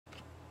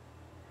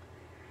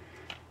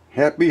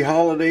Happy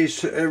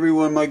holidays to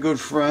everyone, my good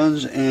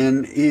friends,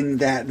 and in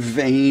that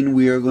vein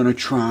we are going to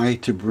try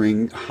to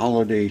bring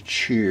holiday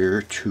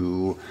cheer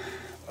to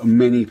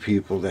many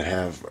people that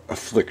have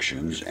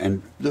afflictions.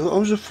 And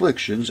those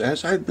afflictions,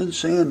 as I've been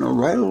saying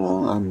right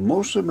along,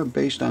 most of them are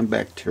based on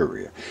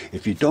bacteria.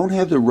 If you don't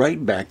have the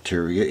right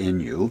bacteria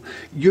in you,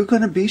 you're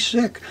going to be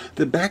sick.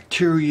 The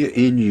bacteria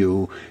in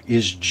you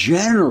is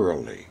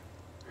generally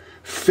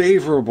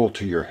favorable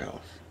to your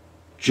health,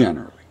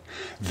 generally.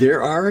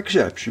 There are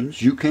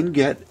exceptions. You can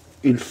get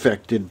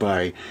infected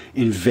by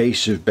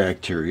invasive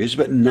bacteria,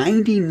 but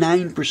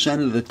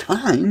 99% of the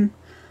time,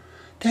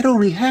 that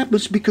only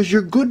happens because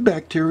your good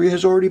bacteria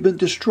has already been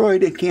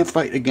destroyed and can't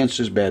fight against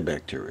this bad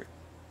bacteria.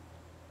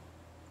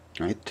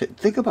 Right?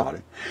 Think about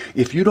it.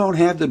 If you don't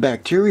have the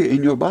bacteria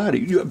in your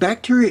body,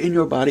 bacteria in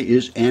your body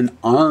is an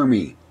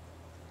army.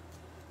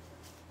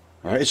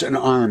 Right? It's an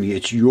army.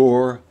 It's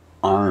your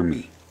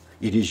army.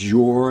 It is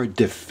your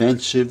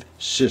defensive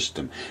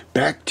system.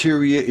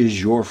 Bacteria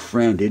is your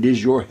friend. It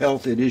is your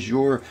health. It's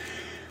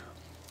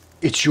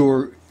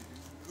your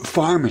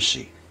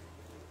pharmacy.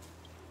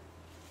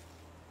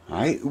 All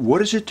right? What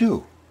does it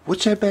do?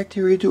 What's that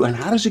bacteria do? And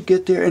how does it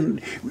get there?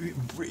 And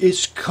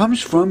it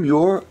comes from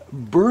your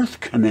birth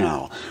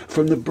canal.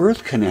 From the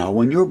birth canal,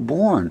 when you're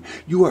born,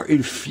 you are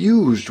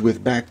infused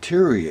with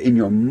bacteria in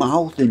your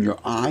mouth, in your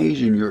eyes,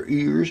 in your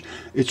ears.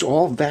 It's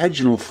all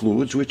vaginal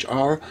fluids, which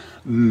are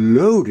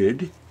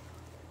loaded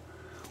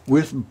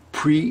with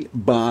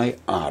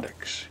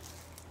prebiotics.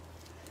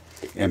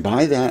 And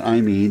by that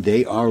I mean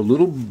they are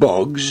little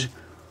bugs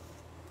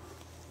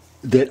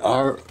that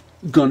are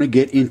going to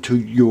get into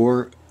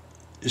your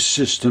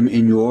system,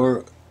 in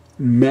your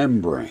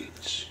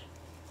membranes.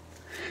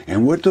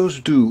 And what those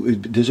do,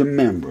 there's a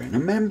membrane. A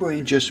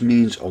membrane just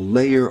means a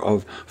layer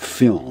of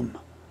film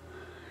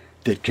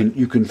that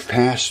you can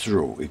pass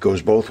through. It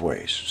goes both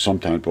ways,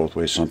 sometimes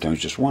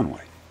just one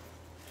way.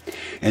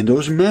 And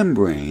those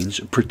membranes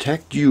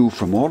protect you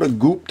from all the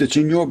goop that's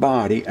in your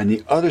body, and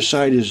the other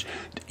side is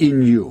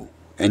in you.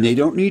 And they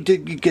don't need to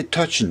get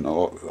touching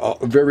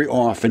very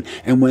often.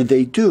 And when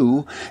they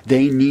do,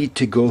 they need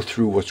to go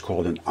through what's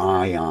called an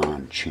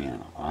ion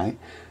channel, right?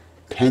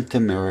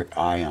 Pentameric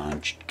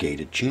ion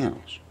gated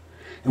channels.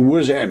 And what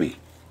does that mean?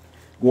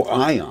 Well,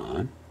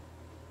 ion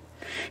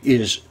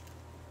is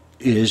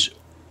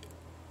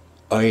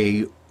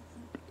a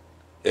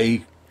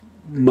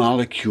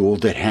molecule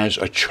that has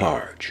a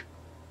charge.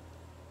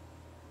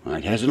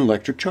 Right? It has an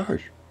electric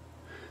charge.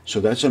 So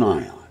that's an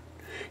ion.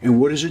 And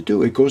what does it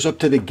do? It goes up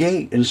to the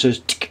gate and it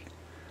says, tick,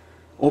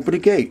 open the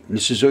gate. And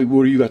it says, oh,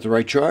 what, you got the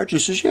right charge? It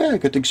says, yeah, I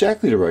got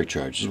exactly the right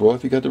charge. It says, well,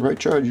 if you got the right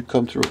charge, you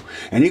come through.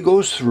 And it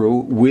goes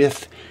through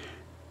with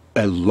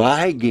a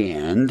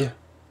ligand-bound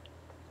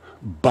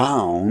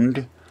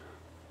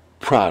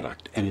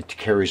product, and it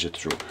carries it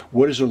through.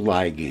 What is a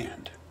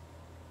ligand?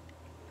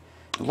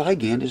 A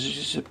ligand is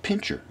just a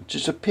pincher. It's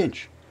just a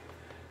pinch.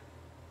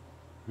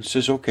 It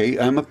says, okay,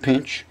 I'm a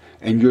pinch.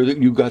 And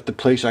you got the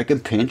place I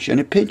can pinch, and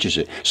it pinches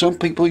it. Some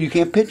people, you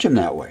can't pinch them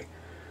that way.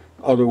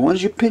 Other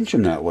ones, you pinch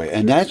them that way.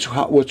 And that's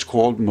what's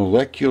called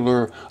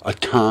molecular,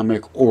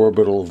 atomic,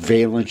 orbital,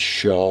 valence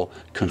shell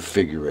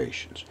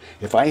configurations.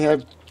 If I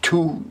have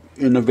 2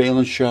 in the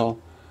valence shell,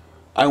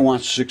 I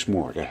want 6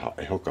 more to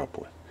hook up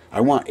with. I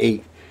want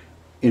 8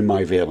 in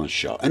my valence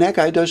shell. And that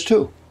guy does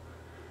too.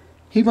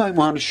 He might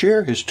want to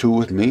share his 2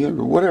 with me, or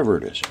whatever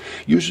it is.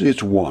 Usually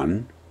it's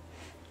 1.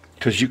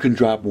 Because you can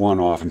drop 1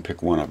 off and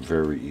pick 1 up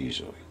very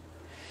easily.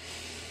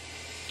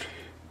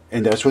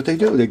 And that's what they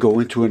do. They go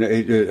into an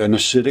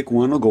acidic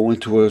one, will go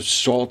into a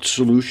salt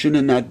solution,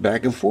 and that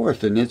back and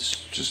forth. And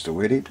it's just the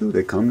way they do.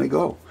 They come, they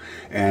go.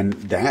 And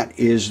that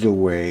is the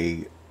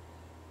way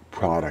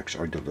products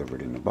are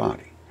delivered in the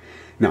body.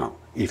 Now,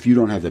 if you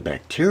don't have the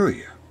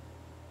bacteria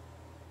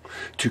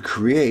to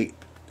create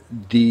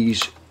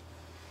these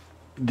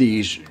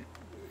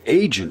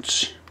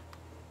agents,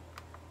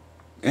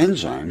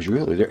 enzymes,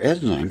 really, they're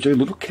enzymes, they're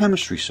little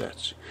chemistry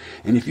sets.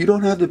 And if you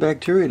don't have the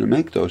bacteria to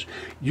make those,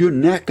 you're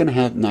not going to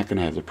have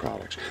the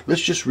products.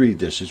 Let's just read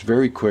this. It's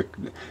very quick,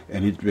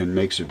 and it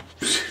makes it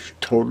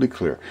totally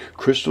clear.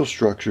 Crystal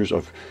structures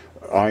of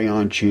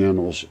ion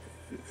channels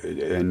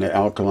and the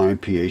alkaline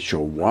pH show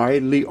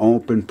widely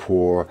open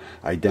pore,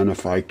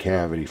 identify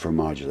cavity for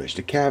modulation.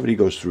 The cavity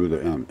goes through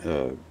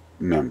the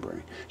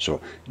membrane.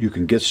 So you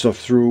can get stuff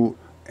through.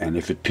 And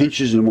if it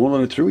pinches and won't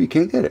let it through, you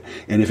can't get it.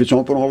 And if it's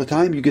open all the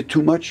time, you get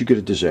too much, you get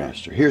a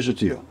disaster. Here's the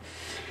deal.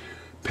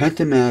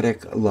 Pentamatic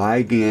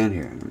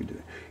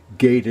ligand,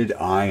 gated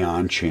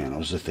ion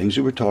channels, the things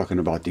that we're talking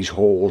about, these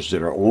holes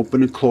that are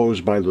open and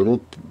closed by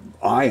little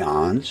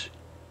ions,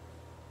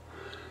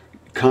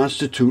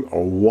 constitute a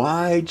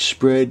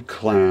widespread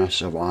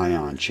class of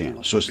ion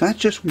channels. So it's not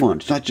just one.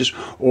 It's not just,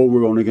 oh,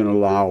 we're only going to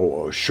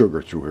allow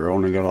sugar through here, we're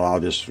only going to allow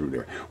this through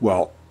there.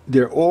 Well,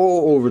 they're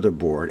all over the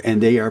board,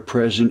 and they are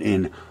present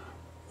in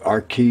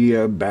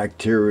archaea,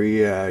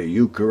 bacteria,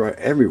 eukarya,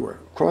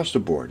 everywhere, across the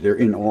board. They're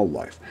in all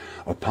life.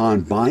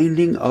 Upon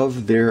binding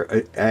of their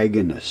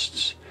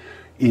agonists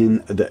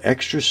in the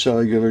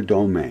extracellular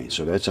domain,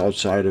 so that's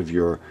outside of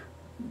your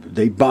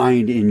they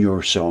bind in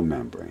your cell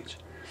membranes.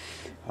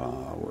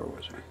 Where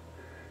was I?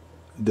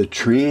 The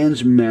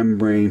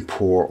transmembrane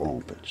pore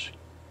opens.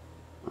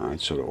 All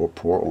right, so the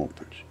pore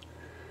opens,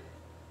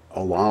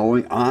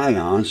 allowing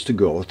ions to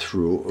go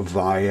through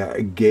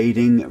via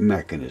gating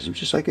mechanisms,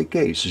 just like a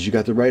gate. Says you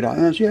got the right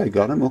ions? Yeah, I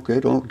got them. Okay,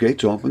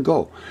 gates open,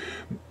 go.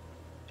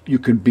 You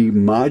can be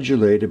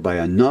modulated by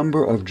a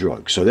number of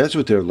drugs. So that's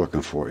what they're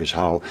looking for, is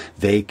how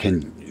they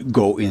can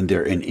go in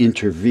there and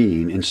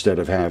intervene instead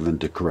of having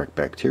the correct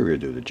bacteria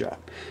do the job.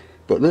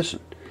 But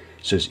listen,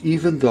 it says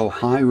even though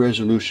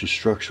high-resolution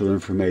structural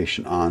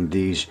information on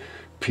these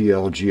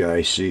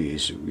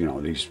PLGICs,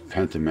 these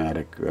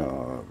pentamatic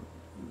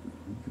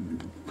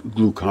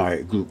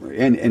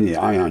and the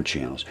ion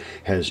channels,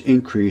 has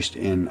increased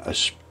in a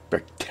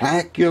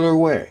spectacular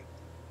way.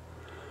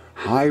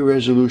 High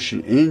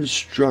resolution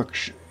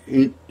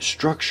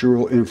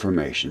structural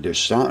information, they're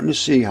starting to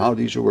see how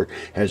these are working,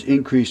 has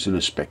increased in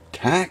a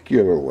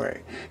spectacular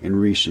way in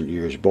recent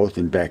years, both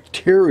in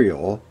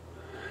bacterial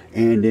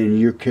and in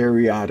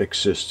eukaryotic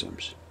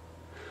systems.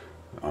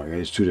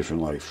 Okay, it's two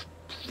different life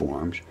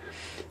forms.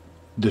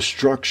 The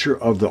structure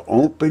of the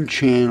open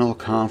channel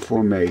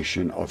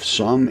conformation of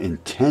some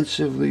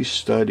intensively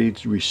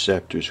studied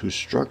receptors whose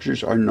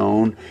structures are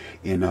known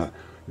in a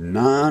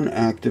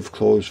non-active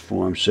closed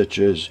form, such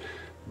as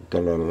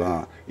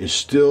is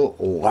still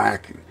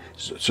lacking.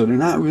 So they're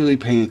not really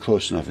paying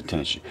close enough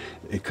attention.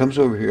 It comes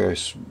over here.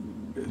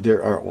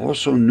 There are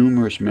also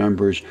numerous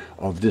members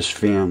of this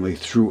family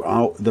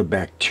throughout the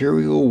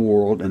bacterial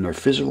world, and their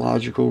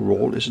physiological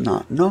role is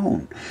not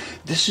known.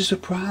 This is a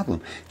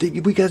problem.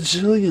 We got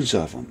zillions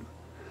of them.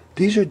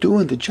 These are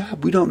doing the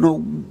job. We don't know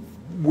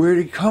where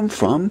they come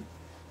from,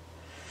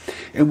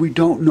 and we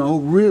don't know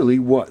really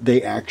what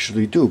they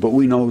actually do, but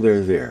we know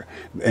they're there,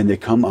 and they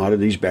come out of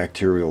these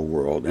bacterial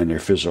world, and their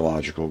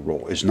physiological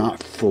role is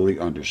not fully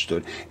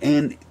understood.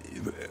 And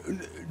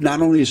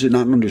not only is it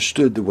not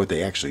understood what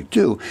they actually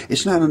do,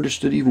 it's not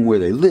understood even where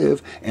they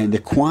live and the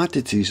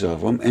quantities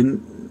of them,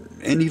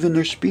 and even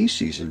their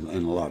species in a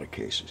lot of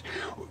cases.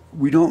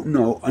 We don't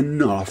know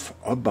enough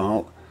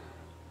about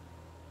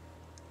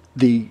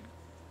the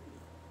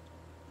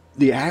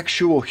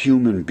actual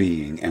human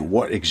being and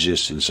what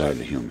exists inside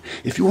the human.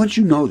 Once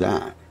you know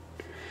that,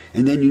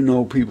 and then you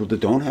know people that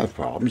don't have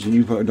problems,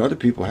 and other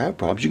people have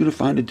problems, you're going to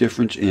find a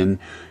difference in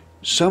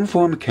some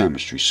form of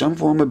chemistry, some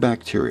form of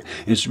bacteria.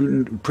 And it's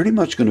pretty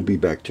much going to be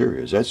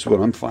bacteria. That's what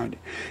I'm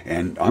finding.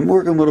 And I'm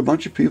working with a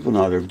bunch of people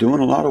now that are doing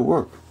a lot of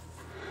work.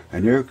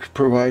 And they're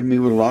providing me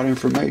with a lot of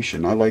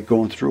information. I like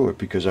going through it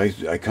because I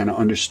kind of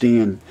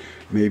understand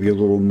maybe a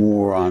little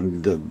more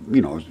on the,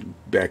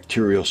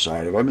 bacterial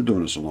side of it. I've been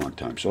doing this a long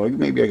time. So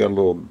maybe I got a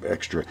little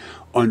extra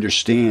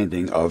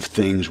understanding of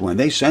things. When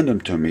they send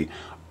them to me,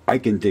 I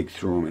can dig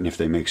through them. And if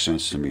they make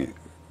sense to me,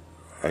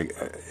 at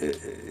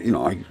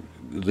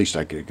least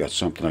I got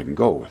something I can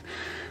go with.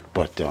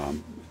 But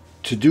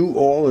to do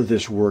all of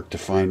this work, to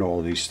find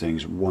all these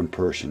things, one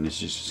person,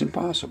 it's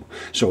impossible.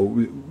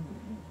 So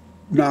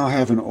now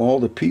having all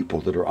the people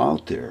that are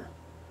out there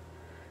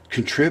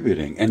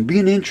contributing and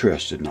being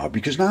interested now,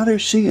 because now they're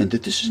seeing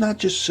that this is not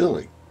just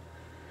silly,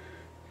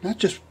 not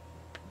just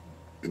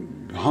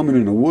humming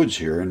in the woods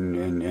here,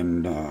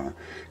 and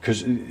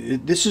because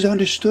this is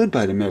understood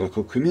by the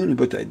medical community,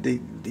 but they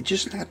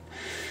just not.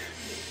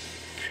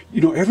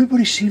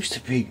 Everybody seems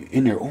to be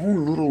in their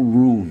own little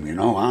room,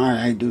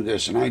 I do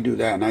this, and I do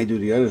that, and I do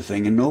the other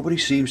thing, and nobody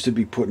seems to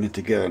be putting it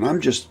together, and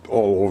I'm just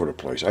all over the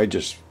place. I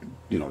just,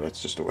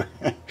 that's just the way,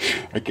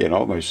 I can't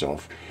help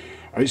myself.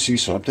 I see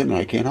something, and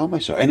I can't help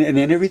myself. And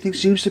then everything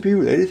seems to be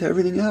related to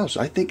everything else.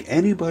 I think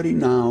anybody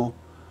now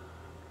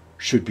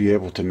should be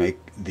able to make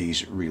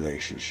these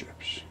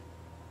relationships.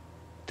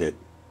 That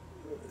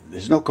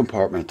there's no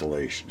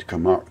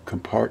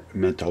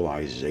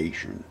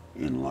compartmentalization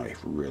in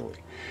life, really.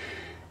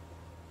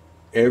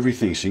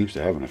 Everything seems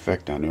to have an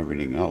effect on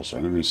everything else.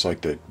 I mean, it's like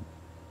that,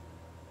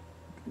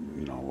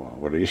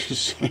 what do you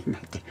say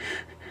about the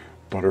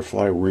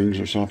butterfly wings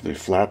or something? It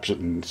flaps it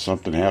and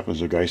something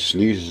happens. A guy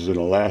sneezes in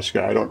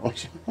Alaska. I don't know.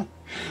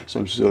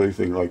 Some silly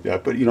thing like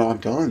that. But, I'm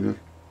telling you,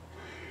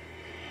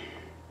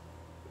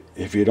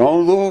 if you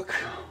don't look,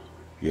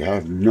 you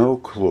have no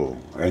clue.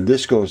 And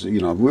this goes,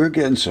 we're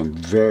getting some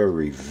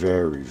very,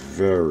 very,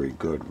 very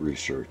good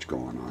research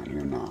going on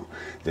here now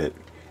that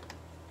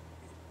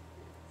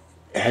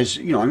has,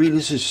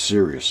 this is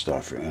serious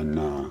stuff,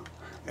 and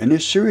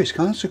there's serious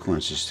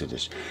consequences to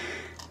this.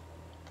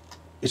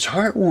 It's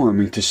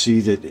heartwarming to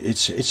see that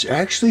it's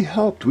actually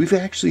helped. We've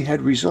actually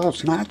had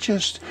results, not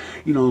just,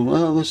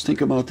 let's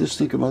think about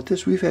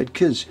this. We've had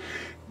kids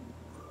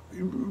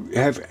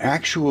have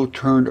actual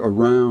turned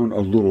around a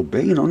little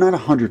bit, not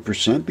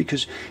 100%,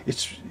 because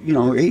it's,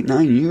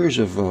 8-9 years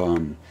of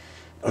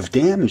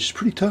damage. It's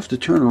pretty tough to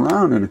turn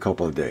around in a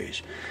couple of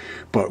days.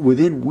 But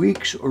within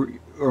weeks or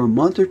a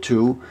month or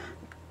two,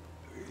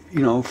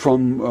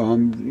 from,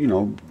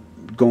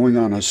 going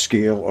on a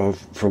scale of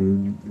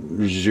from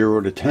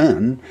 0 to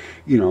 10,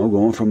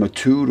 going from a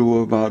 2 to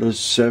about a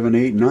 7,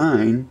 8,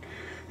 9,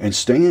 and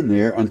staying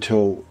there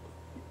until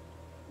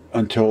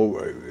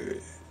until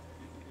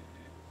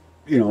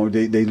you know,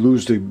 they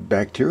lose the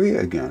bacteria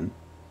again.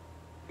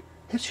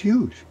 That's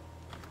huge.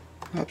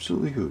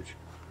 Absolutely huge.